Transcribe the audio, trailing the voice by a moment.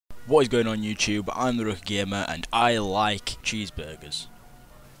What is going on YouTube? I'm the Rookie Gamer and I like cheeseburgers.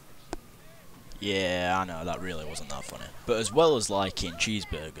 Yeah, I know, that really wasn't that funny. But as well as liking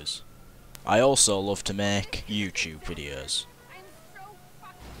cheeseburgers, I also love to make YouTube videos.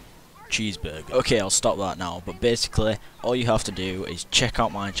 Cheeseburger. Okay, I'll stop that now, but basically all you have to do is check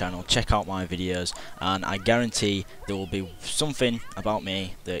out my channel, check out my videos, and I guarantee there will be something about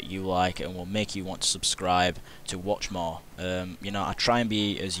me that you like and will make you want to subscribe to watch more. You know, I try and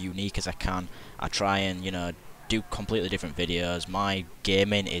be as unique as I can. I try and, you know, do completely different videos. My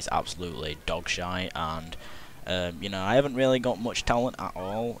gaming is absolutely dog shite, and you know, I haven't really got much talent at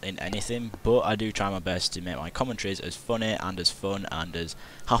all in anything, but I do try my best to make my commentaries as funny and as fun and as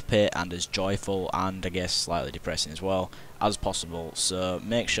happy and as joyful and I guess slightly depressing as well as possible. So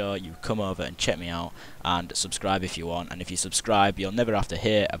make sure you come over and check me out and subscribe if you want, and if you subscribe you'll never have to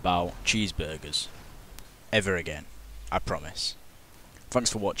hear about cheeseburgers ever again, I promise. Thanks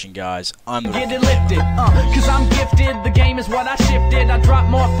for watching, guys. I'm the Get it lifted, cause I'm gifted. The game is what I shifted. I drop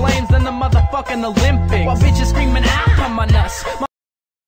more flames than the motherfucking Olympics, while bitches screaming out on my nuts.